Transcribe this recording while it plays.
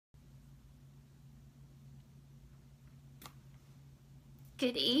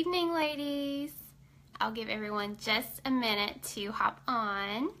Good evening, ladies. I'll give everyone just a minute to hop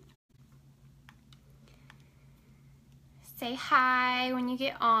on. Say hi when you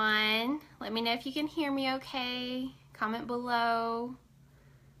get on. Let me know if you can hear me okay. Comment below.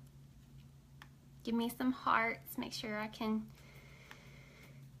 Give me some hearts. Make sure I can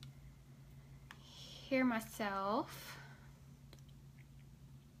hear myself.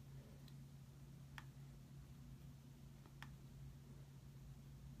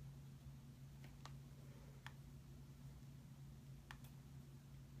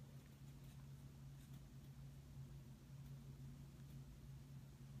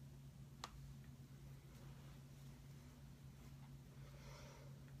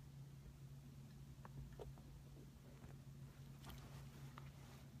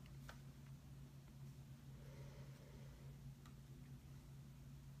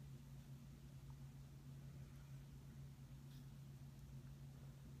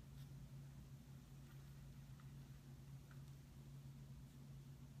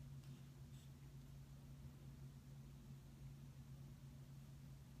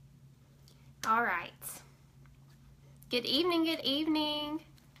 All right. Good evening, good evening.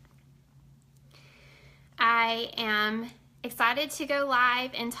 I am excited to go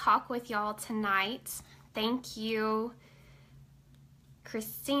live and talk with y'all tonight. Thank you,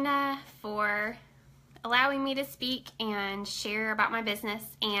 Christina, for allowing me to speak and share about my business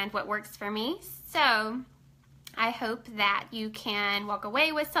and what works for me. So I hope that you can walk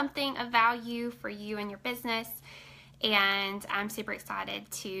away with something of value for you and your business. And I'm super excited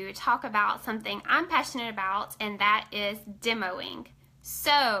to talk about something I'm passionate about, and that is demoing.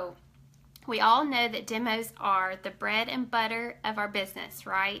 So we all know that demos are the bread and butter of our business,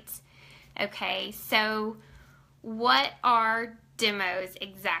 right? Okay, so what are demos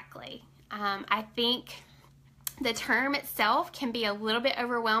exactly? I think the term itself can be a little bit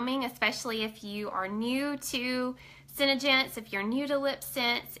overwhelming, especially if you are new to Senegence, if you're new to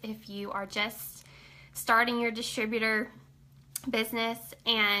LipSense, if you are just starting your distributor business.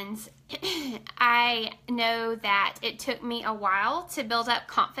 And I know that it took me a while to build up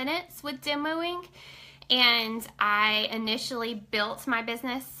confidence with demoing, and I initially built my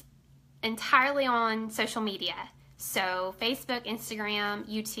business entirely on social media. So Facebook, Instagram,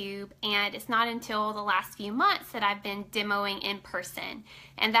 YouTube, and it's not until the last few months that I've been demoing in person.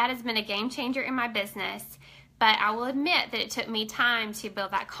 And that has been a game changer in my business. But I will admit that it took me time to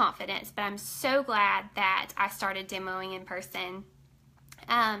build that confidence, but I'm so glad that I started demoing in person.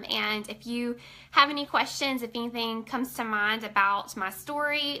 And if you have any questions, if anything comes to mind about my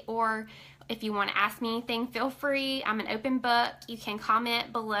story, or if you want to ask me anything, feel free. I'm an open book. You can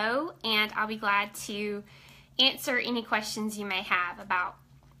comment below, and I'll be glad to answer any questions you may have about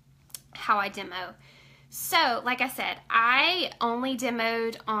how I demo. So, like I said, I only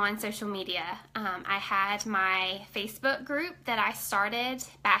demoed on social media. I had my Facebook group that I started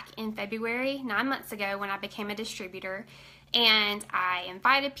back in February, 9 months ago, when I became a distributor, and I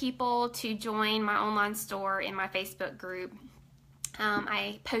invited people to join my online store in my Facebook group.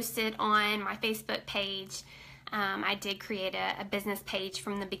 I posted on my Facebook page. I did create a business page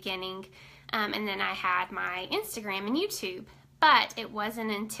from the beginning, and then I had my Instagram and YouTube. But it wasn't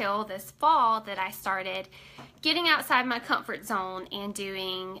until this fall that I started getting outside my comfort zone and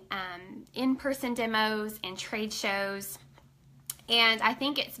doing in-person demos and trade shows. And I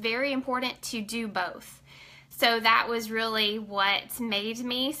think it's very important to do both. So that was really what made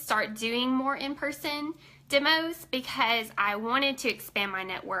me start doing more in-person demos, because I wanted to expand my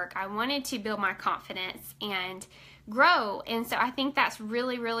network. I wanted to build my confidence and grow. And so I think that's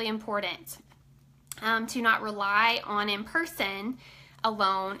really, really important. To not rely on in-person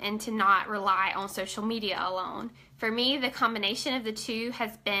alone and to not rely on social media alone. For me, the combination of the two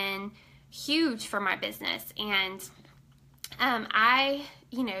has been huge for my business. And I,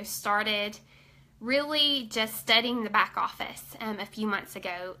 started really just studying the back office a few months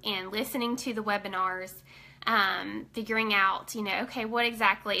ago and listening to the webinars, figuring out, okay, what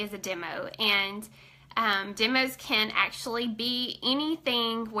exactly is a demo? And demos can actually be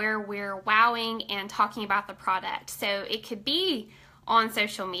anything where we're wowing and talking about the product. So it could be on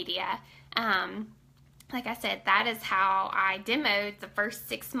social media. Like I said, that is how I demoed the first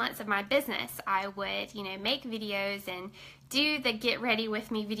 6 months of my business. I would, make videos and do the get ready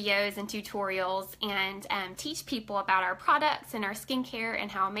with me videos and tutorials, and teach people about our products and our skincare and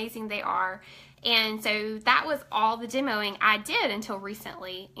how amazing they are. And so that was all the demoing I did until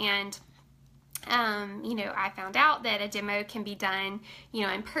recently. And I found out that a demo can be done,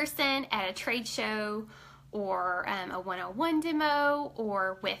 in person at a trade show, or a one-on-one demo,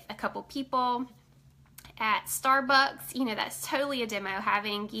 or with a couple people. at Starbucks, that's totally a demo.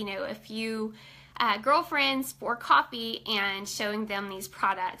 Having, a few girlfriends for coffee and showing them these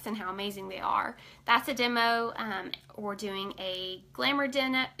products and how amazing they are. That's a demo. Or doing a glamour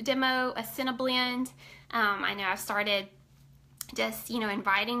demo, a Cineblend. I know I've started just,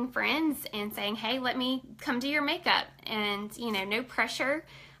 inviting friends and saying, hey, let me come do your makeup, and, no pressure.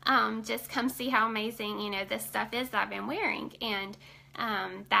 Just come see how amazing, this stuff is that I've been wearing. And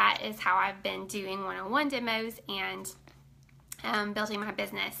that is how I've been doing one-on-one demos and building my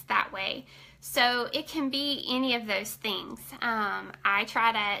business that way. So it can be any of those things. I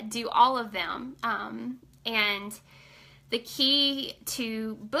try to do all of them. And the key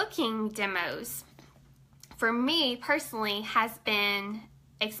to booking demos for me personally has been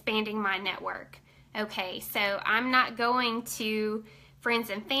expanding my network. Okay, so I'm not going to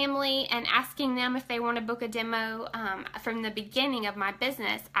friends and family and asking them if they want to book a demo. From the beginning of my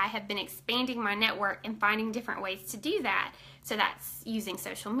business, I have been expanding my network and finding different ways to do that. So that's using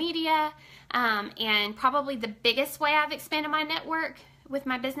social media, and probably the biggest way I've expanded my network with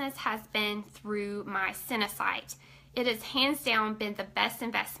my business has been through my site. It has hands down been the best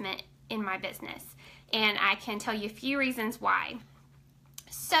investment in my business, and I can tell you a few reasons why.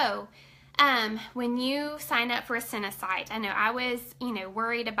 So when you sign up for a site, I know I was,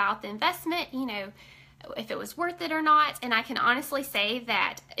 worried about the investment, if it was worth it or not. And I can honestly say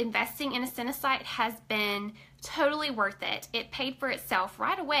that investing in a site has been totally worth it. It paid for itself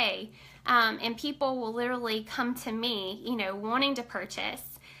right away. And people will literally come to me, wanting to purchase.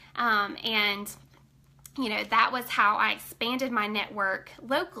 And, that was how I expanded my network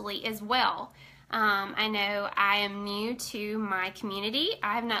locally as well. I know I am new to my community.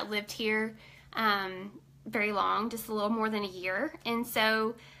 I have not lived here very long, just a little more than a year. And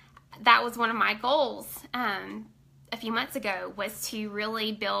so that was one of my goals a few months ago, was to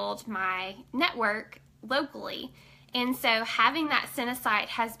really build my network locally. And so having that site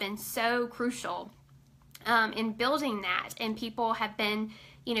has been so crucial in building that. And people have been,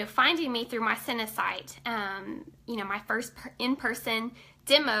 finding me through my site. My first in-person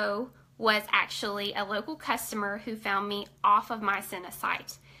demo was actually a local customer who found me off of my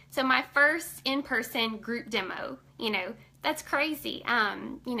site. So my first in-person group demo, that's crazy.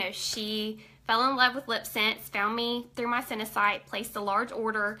 She fell in love with lip scents, found me through my site, placed a large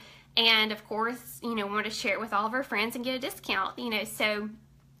order, and of course, wanted to share it with all of her friends and get a discount, so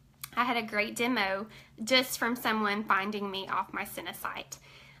I had a great demo just from someone finding me off my site.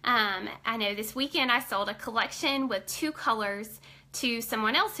 I know this weekend I sold a collection with 2 colors to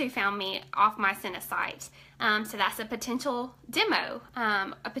someone else who found me off my site. So that's a potential demo,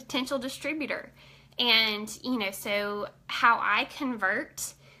 a potential distributor. And, so how I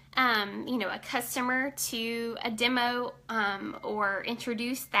convert, a customer to a demo or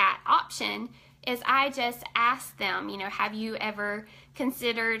introduce that option is I just ask them, have you ever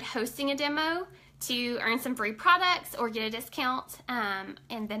considered hosting a demo to earn some free products or get a discount?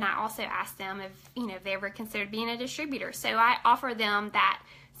 And then I also ask them if they ever considered being a distributor. So I offer them that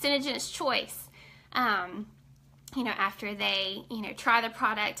Senegence choice, after they, try the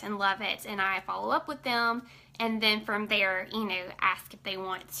product and love it, and I follow up with them. And then from there, ask if they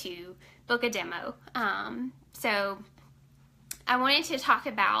want to book a demo. So I wanted to talk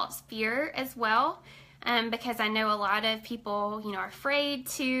about fear as well, because I know a lot of people, are afraid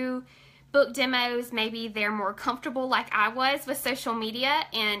to book demos. Maybe they're more comfortable like I was with social media,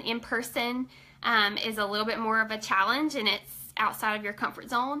 and in person is a little bit more of a challenge, and it's outside of your comfort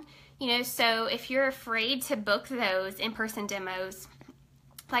zone. So if you're afraid to book those in-person demos,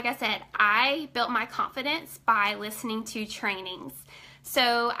 like I said, I built my confidence by listening to trainings.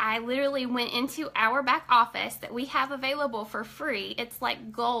 So I literally went into our back office that we have available for free. It's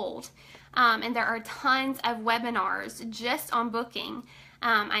like gold. And there are tons of webinars just on booking.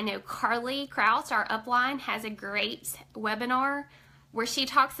 I know Carly Kraus, our upline, has a great webinar where she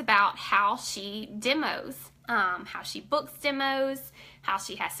talks about how she demos, how she books demos, how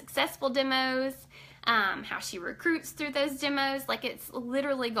she has successful demos, how she recruits through those demos. Like, it's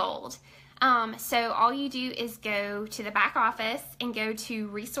literally gold. So all you do is go to the back office and go to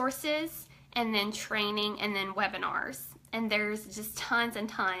resources and then training and then webinars. And there's just tons and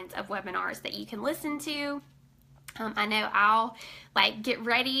tons of webinars that you can listen to. I know I'll get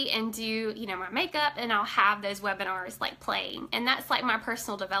ready and do, my makeup, and I'll have those webinars playing. And that's my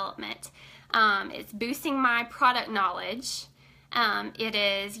personal development. It's boosting my product knowledge. It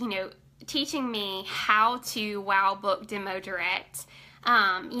is, teaching me how to wow book demo direct.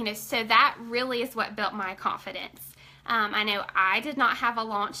 So that really is what built my confidence. I know I did not have a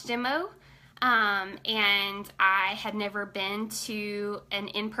launch demo, and I had never been to an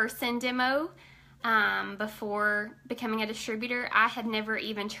in-person demo. before becoming a distributor. I had never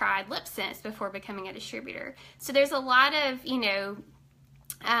even tried lip sense before becoming a distributor. So there's a lot of, you know,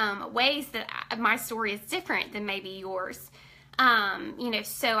 ways that my story is different than maybe yours. You know,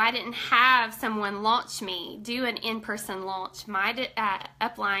 so I didn't have someone launch me, do an in-person launch. My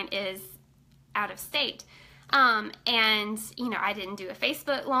upline is out of state. And, you know, I didn't do a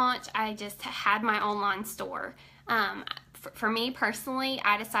Facebook launch. I just had my online store. For me personally,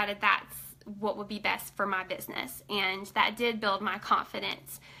 I decided that's what would be best for my business, and that did build my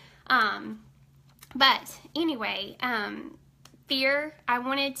confidence. But anyway, fear, I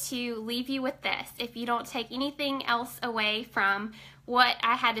wanted to leave you with this. If you don't take anything else away from what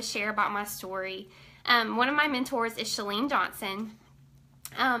I had to share about my story, one of my mentors is Chalene Johnson,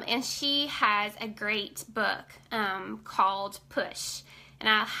 and she has a great book called Push, and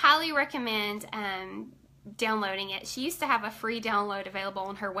I highly recommend downloading it. She used to have a free download available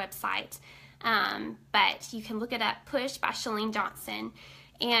on her website, but you can look it up, Push by Chalene Johnson,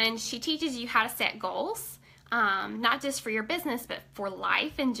 and she teaches you how to set goals, not just for your business, but for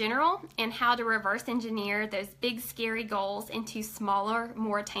life in general, and how to reverse engineer those big scary goals into smaller,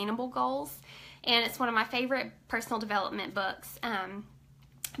 more attainable goals. And it's one of my favorite personal development books.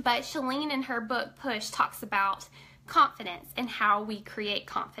 But Chalene in her book Push talks about confidence and how we create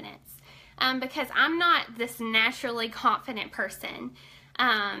confidence. Because I'm not this naturally confident person.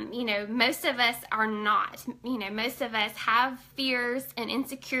 You know, most of us are not. You know, most of us have fears and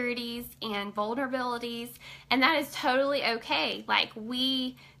insecurities and vulnerabilities, and that is totally okay. Like,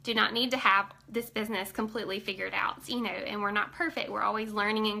 we do not need to have this business completely figured out, you know, and we're not perfect. We're always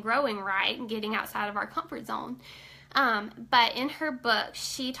learning and growing, right, and getting outside of our comfort zone. But in her book,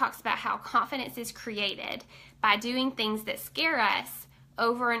 she talks about how confidence is created by doing things that scare us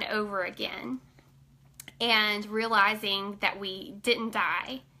over and over again, and realizing that we didn't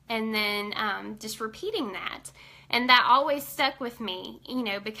die, and then just repeating that. And that always stuck with me, you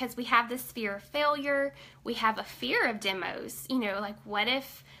know, because we have this fear of failure. We have a fear of demos, you know, like, what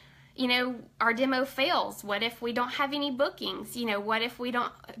if, you know, our demo fails? What if we don't have any bookings? You know, what if we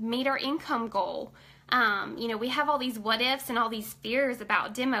don't meet our income goal? You know, we have all these what ifs and all these fears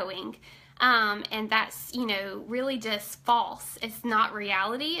about demoing. And that's, you know, really just false. It's not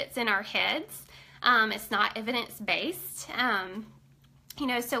reality. It's in our heads. It's not evidence-based. You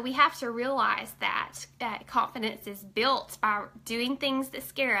know, so we have to realize that confidence is built by doing things that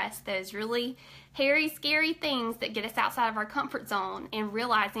scare us, those really hairy, scary things that get us outside of our comfort zone, and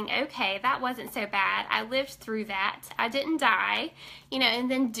realizing, okay, that wasn't so bad. I lived through that. I didn't die, you know,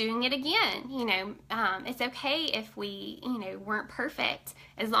 and then doing it again. You know, it's okay if we, you know, weren't perfect.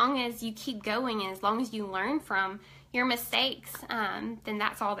 As long as you keep going and as long as you learn from your mistakes, then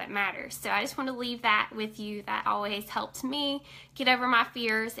that's all that matters. So I just want to leave that with you. That always helped me get over my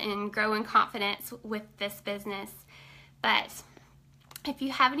fears and grow in confidence with this business. But if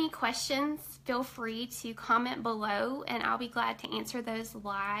you have any questions, feel free to comment below, and I'll be glad to answer those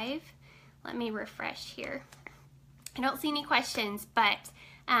live. Let me refresh here. I don't see any questions, but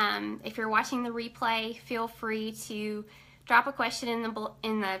if you're watching the replay, feel free to drop a question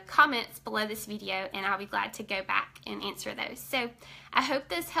in the comments below this video, and I'll be glad to go back and answer those. So I hope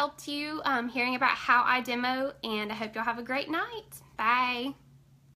this helped you hearing about how I demo, and I hope you'll have a great night. Bye.